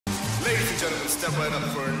Ladies and gentlemen, step right up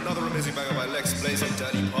for another amazing banger by 𝐿𝑒𝑥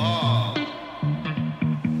Daddy Paul.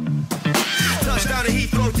 Touchdown to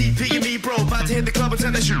Heathrow, DP and me, bro. About to hit the club and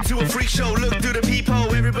turn that shit to a freak show. Look through the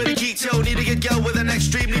peephole, everybody geek, yo. Need to get girl with an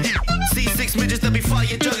extremely deep. See 6 midgets that be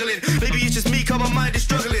fighting, juggling. Maybe it's just me, cause my mind is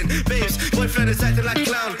struggling. Babes, boyfriend is acting like a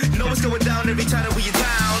clown. You know what's going down every time that we are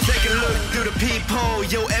down. Take a look through the peephole,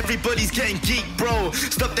 yo. Everybody's getting geek, bro.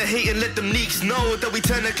 Stop the hate and let them leaks know that we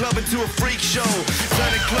turn the club into a freak show.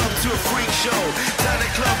 Turn the club to a freak show. Turn the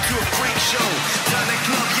club to a freak show. Turn the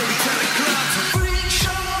club, yeah, we turn the club to a freak show.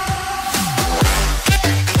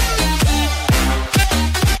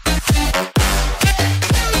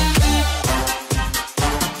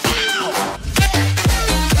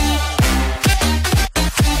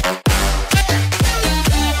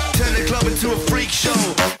 To a freak show.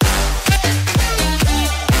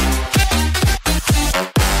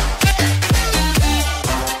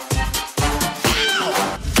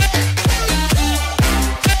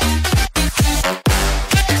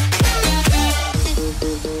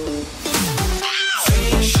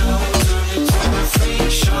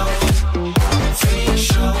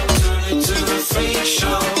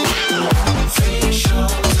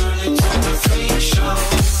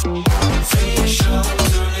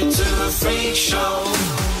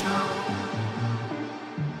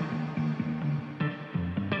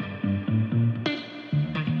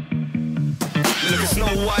 Look at Snow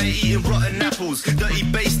White eating rotten apples. Dirty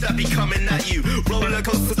bass that be coming at you. Roller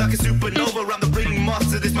coasters like a supernova. Around the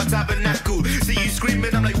ringmaster, this my tabernacle. See you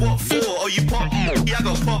screaming, I'm like, what for? Oh, you pop? Yeah, I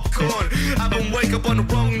got popcorn. I haven't wake up on the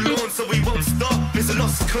wrong lawn, so we won't stop. It's a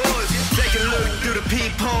lost cause. Take a look through the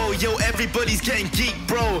peephole. Yo, everybody's getting geek,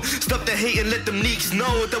 bro. Stop the hate and let them leaks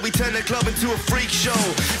know that we turn the club into a freak show.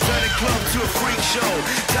 Turn the club to a freak show.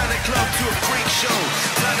 Turn the club to a freak show.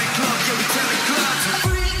 Turn the club, yeah, we turn the club to a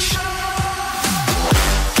freak show.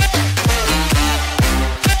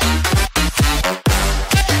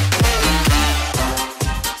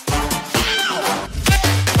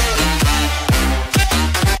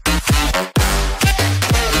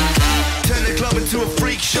 To a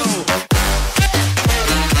freak show.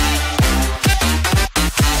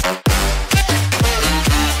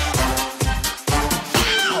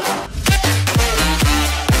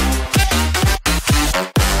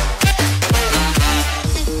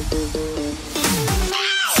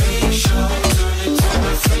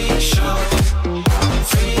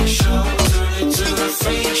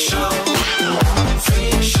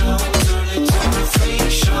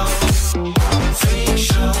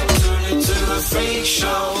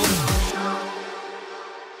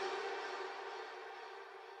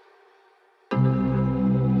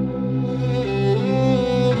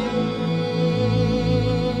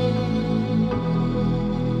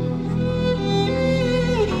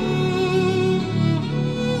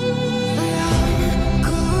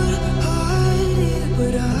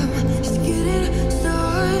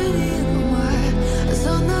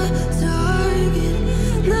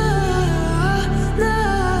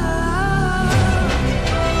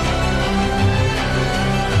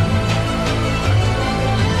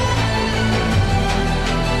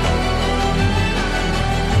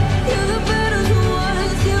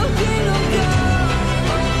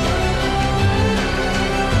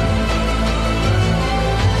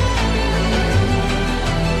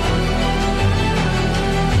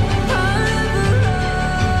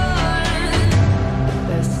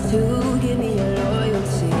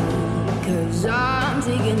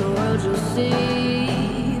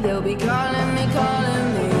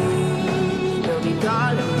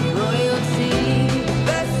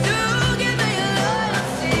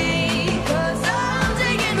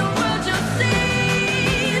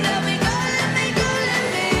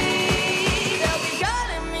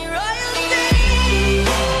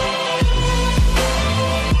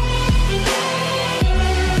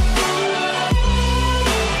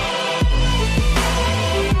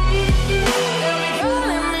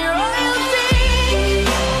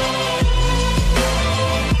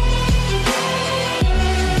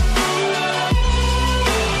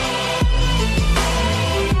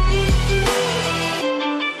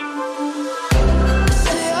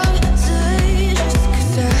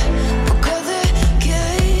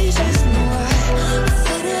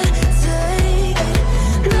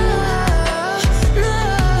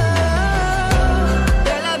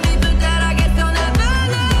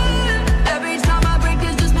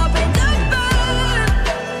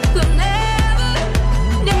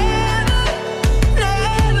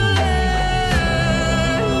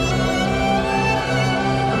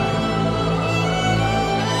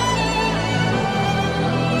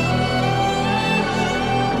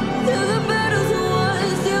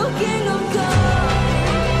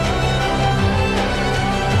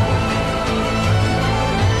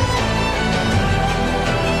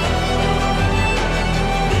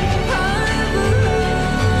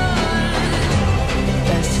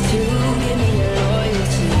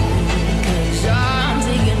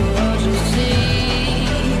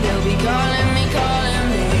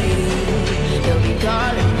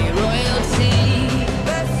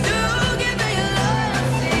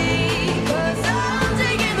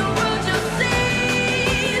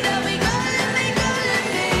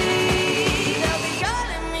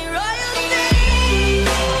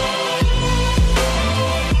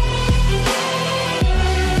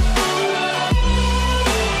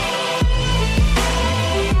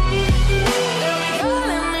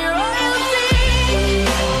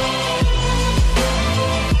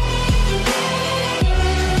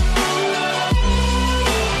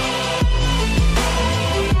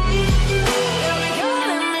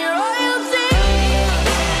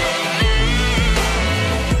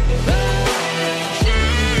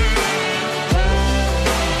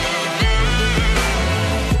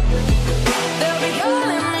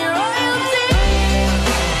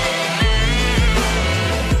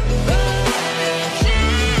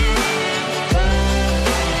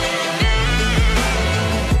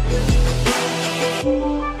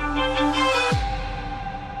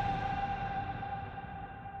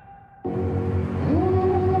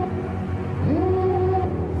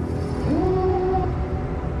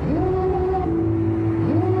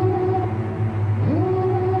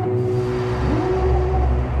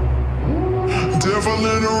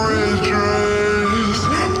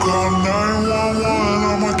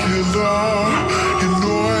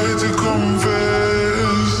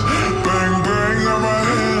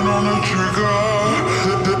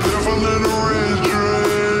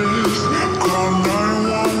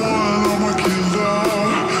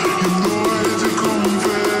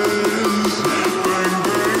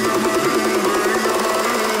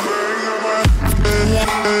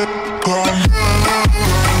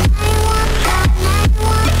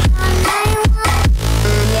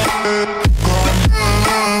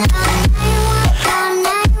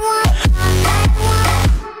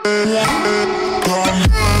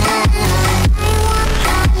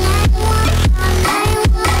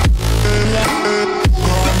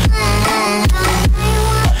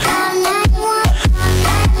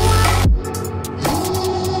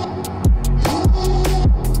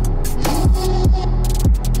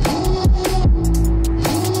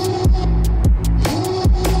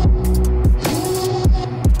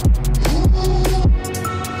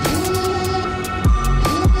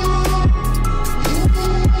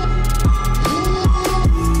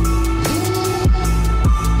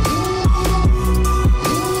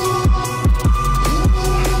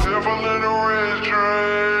 Devil in a red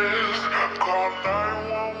dress, call 911.